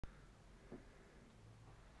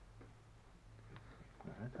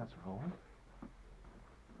It's rolling.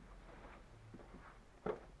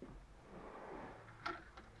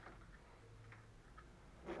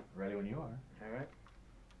 Ready when you are. All right.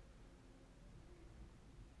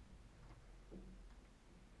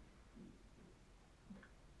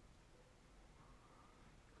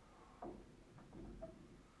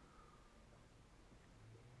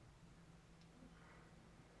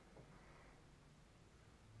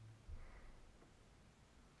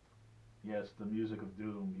 Yes, the music of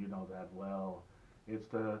doom, you know that well. It's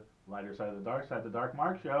the lighter side of the dark side, the Dark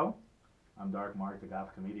Mark Show. I'm Dark Mark, the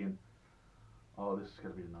goth comedian. Oh, this is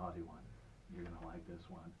going to be a naughty one. You're going to like this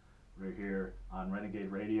one. We're here on Renegade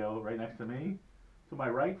Radio, right next to me. To my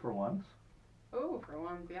right for once. Oh, for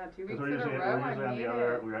once, yeah, 2 weeks We're in a usually, row. we're usually on the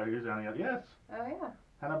other. We're usually on the other. Yes. Oh yeah.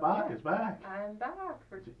 Hannah Bach Yeah. is back. I'm back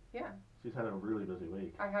for yeah. She's had a really busy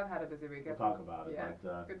week. I have had a busy week. We'll talk about it. Yeah.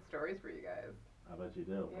 But, good stories for you guys. I bet you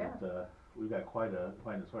do. Yeah. But we've got quite an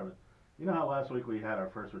assortment. You know how last week we had our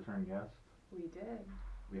first return guest? We did.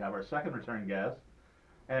 We have our second return guest,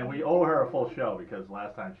 and we owe her a full show because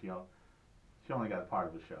last time she only got part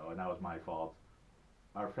of the show, and that was my fault.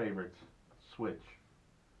 Our favorite Switch,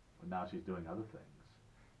 but now she's doing other things.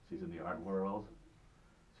 She's in the art world.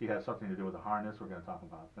 She has something to do with a harness. We're going to talk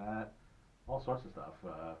about that. All sorts of stuff.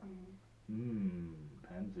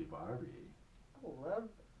 M'Penzi Barbie. Oh, well,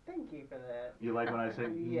 thank you for that. You like when I say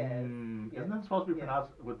Yes, Isn't yes, that supposed to be yes.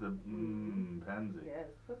 pronounced with the M'Penzi? Yes,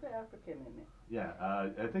 put the African in it. Yeah,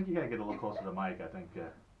 I think you got to get a little closer to the mic. I think.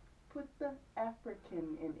 Put the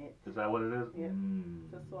African in it. Is that what it is? Yeah.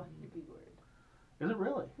 It's a Swahili word. Is it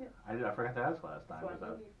really? Yeah. I forgot to ask last time.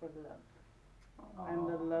 Swahili for love. Oh. I'm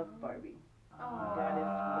the love Barbie. Oh. Goddess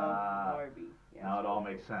love Barbie. Yes. Now it all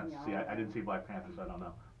makes sense. See, I didn't see Black Panther, so I don't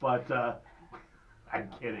know. But I'm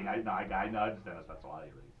kidding. I know. I understand that's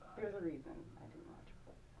Swahili. There's a reason I didn't watch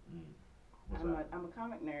it. What's that? I'm a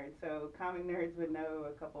comic nerd, so comic nerds would know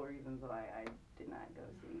a couple reasons why I did not go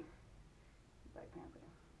see Black Panther.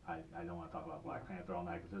 I don't want to talk about Black Panther all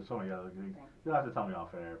night because there's so many other things. You'll have to tell me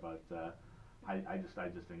off air, but I just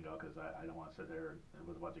didn't go because I don't want to sit there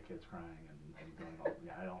with a bunch of kids crying and going all,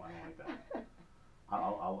 yeah, I don't like that.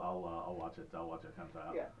 I'll watch it. I'll watch it comes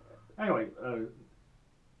out. Yeah. Anyway,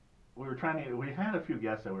 we had a few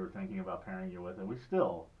guests that we were thinking about pairing you with, and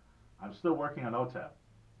I'm still working on OTEP,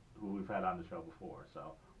 who we've had on the show before,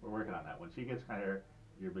 so we're working on that. When she gets here,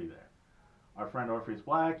 you'll be there. Our friend Orpheus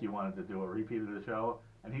Black, you wanted to do a repeat of the show,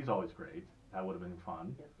 and he's always great. That would have been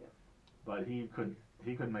fun. Yes, yes. But he couldn't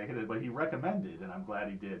make it, but he recommended, and I'm glad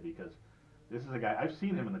he did, because this is a guy, I've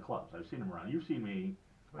seen him in the clubs, I've seen him around, you've seen me,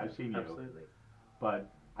 I've seen you. Absolutely.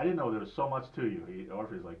 But I didn't know there was so much to you.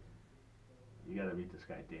 Orpheus like, you gotta meet this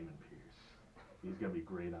guy, Damon Pierce. He's gonna be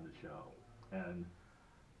great on the show. And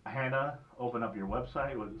Hannah, open up your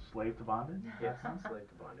website, was it Slave to Bondage? Yes, Slave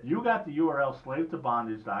to Bondage. You got the URL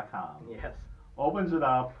slavetobondage.com. Yes. Opens it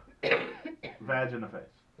up, vag in the face.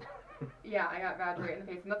 Yeah, I got vag right in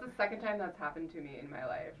the face, and that's the second time that's happened to me in my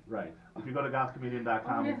life. Right. If you go to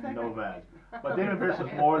gothcomedian.com, no vag. But Damon Pierce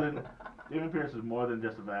is more than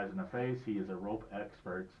just a vag in the face. He is a rope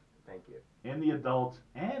expert Thank you. in the adult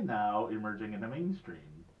and now emerging in the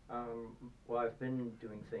mainstream. Well, I've been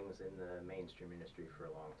doing things in the mainstream industry for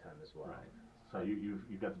a long time as well. Right. So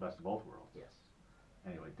you've got the best of both worlds. Yes.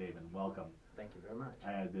 Anyway, Damon, welcome. Thank you very much.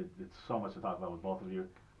 And it's so much to talk about with both of you.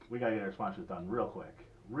 We got to get our sponsors done real quick.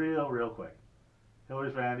 Real quick.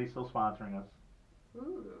 Hillary's Vanity still sponsoring us.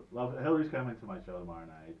 Ooh. Love Hillary's coming to my show tomorrow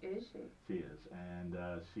night. Is she? She is. And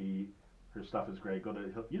her stuff is great. Go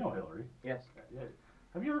to, you know Hillary. Yes. Yeah.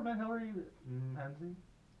 Have you ever met Hillary M'Penzi?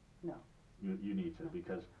 No. You need to,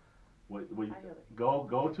 because Hi, Hillary.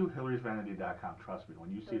 go to hillary'svanity.com. Trust me,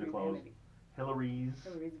 when you see the clothes, Hillary's Vanity. Hillary's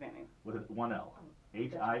Hillary's Vanity. with one L,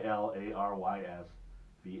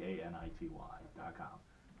 HILARYSVANITY.com.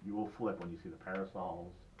 You will flip when you see the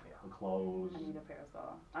parasols, the clothes. I need a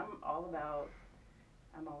parasol. I'm all about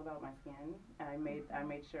my skin. I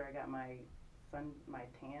made sure I got my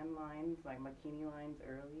tan lines, my bikini lines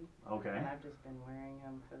early. Okay. And I've just been wearing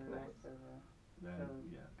them for the rest of the. Then, So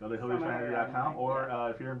yeah, go to hillary'svanity.com, or yeah.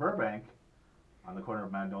 if you're in Burbank, on the corner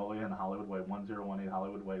of Magnolia and Hollywood Way, 1018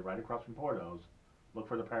 Hollywood Way, right across from Porto's, look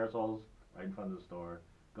for the parasols right in front of the store.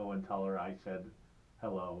 Go and tell her I said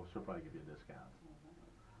hello. She'll probably give you a discount.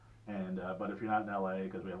 And but if you're not in LA,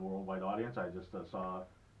 because we have a worldwide audience, I just saw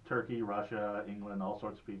Turkey, Russia, England, all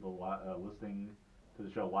sorts of people listening to the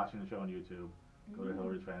show, watching the show on YouTube. Go to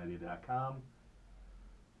hillary'svanity.com.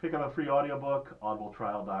 Pick up a free audiobook,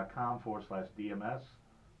 audibletrial.com/DMS.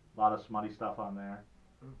 A lot of smutty stuff on there.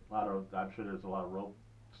 I'm sure there's a lot of rope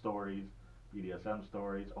stories, BDSM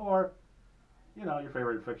stories, or, your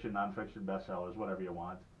favorite fiction, nonfiction bestsellers, whatever you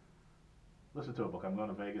want. listen to a book. I'm going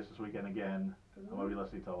to Vegas this weekend again. I'm going to be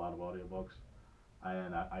listening to a lot of audiobooks.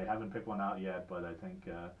 And I haven't picked one out yet, but I think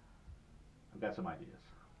I've got some ideas.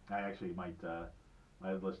 I actually might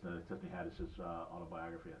listen to Tiffany Haddish's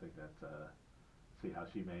autobiography. I think that see how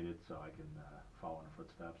she made it, so I can follow in her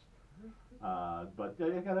footsteps. But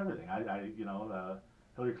I got everything.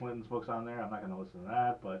 Hillary Clinton's books on there. I'm not going to listen to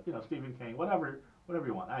that, but Stephen King, whatever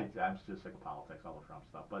you want. I'm just sick of politics, all the Trump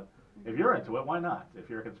stuff. But if you're into it, why not? If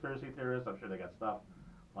you're a conspiracy theorist, I'm sure they got stuff,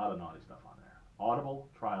 a lot of naughty stuff on there.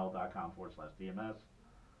 audibletrial.com/DMS.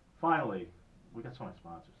 Finally, we got so many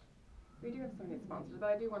sponsors. We do have so many sponsors, but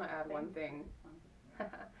I do want to add one thing.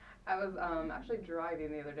 I was actually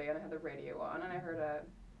driving the other day and I had the radio on and I heard a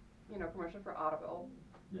commercial for Audible.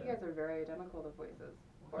 Yeah. You guys are very identical to voices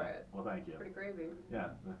for it. Well, thank you. Pretty crazy.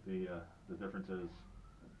 Yeah, the difference is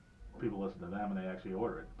people listen to them and they actually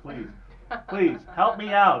order it. Please help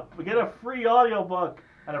me out. Get a free audiobook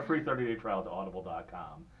and a free 30-day trial to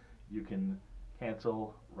audible.com. You can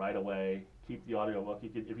cancel right away. Keep the audiobook. You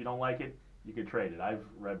can, if you don't like it, you can trade it. I've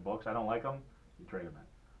read books. I don't like them. You trade them in.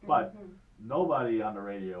 But nobody on the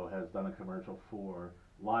radio has done a commercial for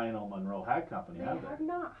Lionel Monroe Hat Company, They have they? have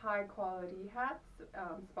not high quality hats,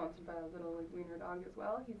 sponsored by a little wiener dog as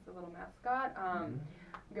well. He's the little mascot.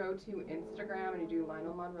 Go to Instagram and you do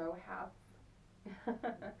Lionel Monroe Hats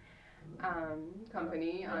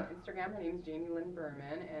company on Instagram. Her name is Jamie Lynn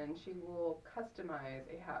Berman, and she will customize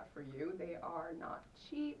a hat for you. They are not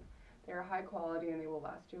cheap. They're high quality and they will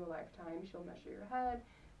last you a lifetime. She'll measure your head.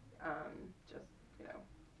 Just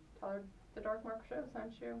tell her the Dark Mark Show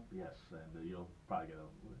sent you. Yes, and you'll probably get a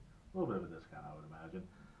little bit of a discount, I would imagine.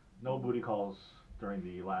 No booty calls during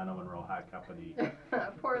the Lionel Monroe Hat Company.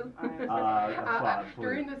 Poor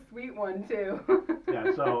during the sweet one too.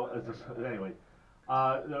 Yeah. So anyway,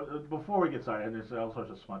 before we get started, and there's all sorts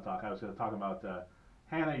of smut talk. I was going to talk about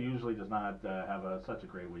Hannah. Usually does not have such a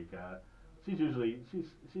great week. She's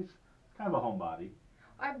kind of a homebody.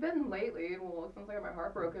 I've been lately. Well, since I got my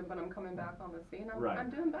heart broken, but I'm coming back on the scene.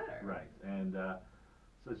 I'm doing better. Right, and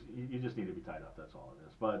so you just need to be tied up. That's all it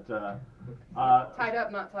is. But tied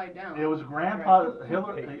up, not tied down. it was Grandpa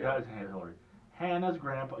Hillary. Hannah's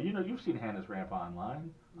grandpa. You've seen Hannah's grandpa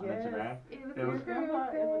online on Instagram. It was Grandpa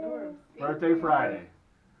is adorable. Birthday Friday.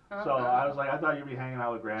 So I was like, I thought you'd be hanging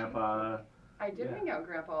out with Grandpa. I did hang out with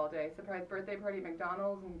Grandpa all day. Surprise birthday party at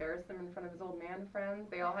McDonald's, embarrassed him in front of his old man friends.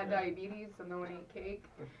 They all had diabetes, so no one ate cake.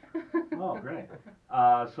 Oh, great.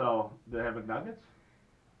 So they have McNuggets?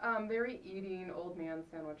 They were eating old man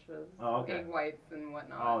sandwiches, egg whites and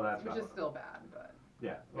whatnot. Oh, that's which is still bad, but.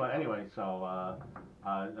 Yeah. Well, anyway, so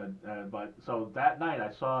so that night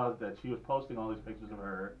I saw that she was posting all these pictures of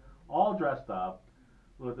her all dressed up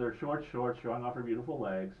with their short shorts showing off her beautiful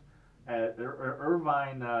legs. At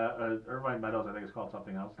Irvine Meadows, I think it's called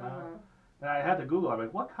something else now. And I had to Google. I'm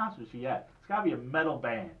like, what concert is she at? It's got to be a metal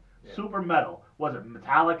band, super metal. Was it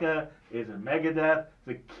Metallica? Is it Megadeth?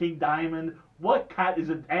 Is it King Diamond? What kind? Is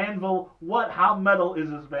it Anvil? How metal is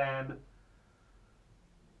this band?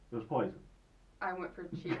 It was Poison. I went for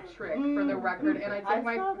Cheap Trick for the record, and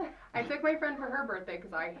I took my friend for her birthday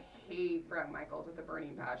because I hate Bret Michaels with a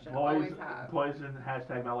burning passion. Always have. Poison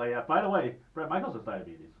 #LAF. By the way, Bret Michaels has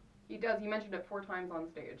diabetes. He does. He mentioned it 4 times on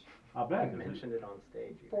stage. I'll bet. He mentioned it on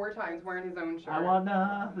stage. 4 times wearing his own shirt. I want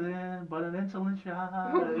nothing but an insulin shot.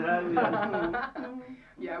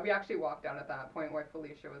 Yeah, we actually walked out at that point where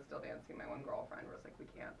Felicia was still dancing. My one girlfriend was like, we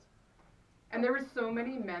can't. And there were so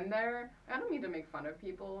many men there. I don't mean to make fun of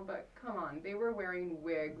people, but come on. They were wearing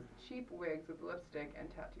wigs, cheap wigs with lipstick and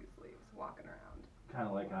tattoo sleeves, walking around. Kind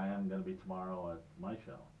of like I am going to be tomorrow at my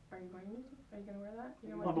show. Are you going to wear that? I'm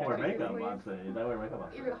going to wear makeup on stage. I wear makeup on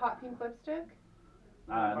stage. Even hot pink lipstick?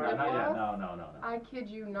 Not yet. No. I kid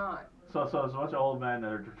you not. So it's a bunch of old men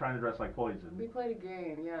that are trying to dress like Poison. We played a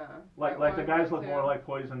game, yeah. Like the guys look more like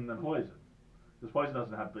Poison than Poison. Because Poison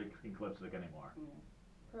doesn't have big pink lipstick anymore.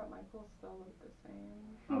 Bret Michaels still looked the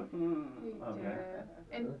same. Oh. He did.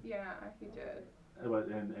 And yeah, he did.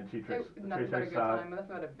 And she tricks. Nothing but a good time, nothing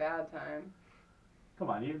but a bad time. Come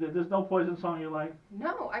on, there's no Poison song you like?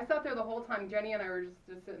 No, I sat there the whole time. Jenny and I were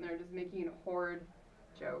just sitting there just making horrid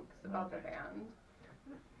jokes about the band.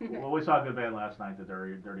 Well, we saw a good band last night, the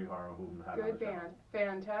Dirty Horror, who had good band.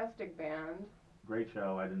 Fantastic band. Great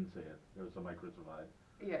show. I didn't see it. There was somebody crucified.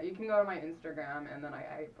 Yeah, you can go to my Instagram, and then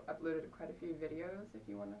I uploaded quite a few videos if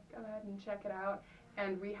you want to go ahead and check it out.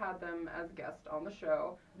 And we had them as guests on the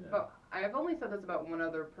show. Yeah. But I have only said this about one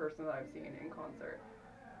other person that I've seen in concert.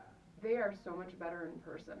 They are so much better in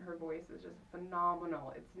person. Her voice is just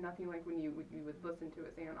phenomenal. It's nothing like when you would listen to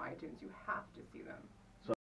it, say, on iTunes. You have to see them.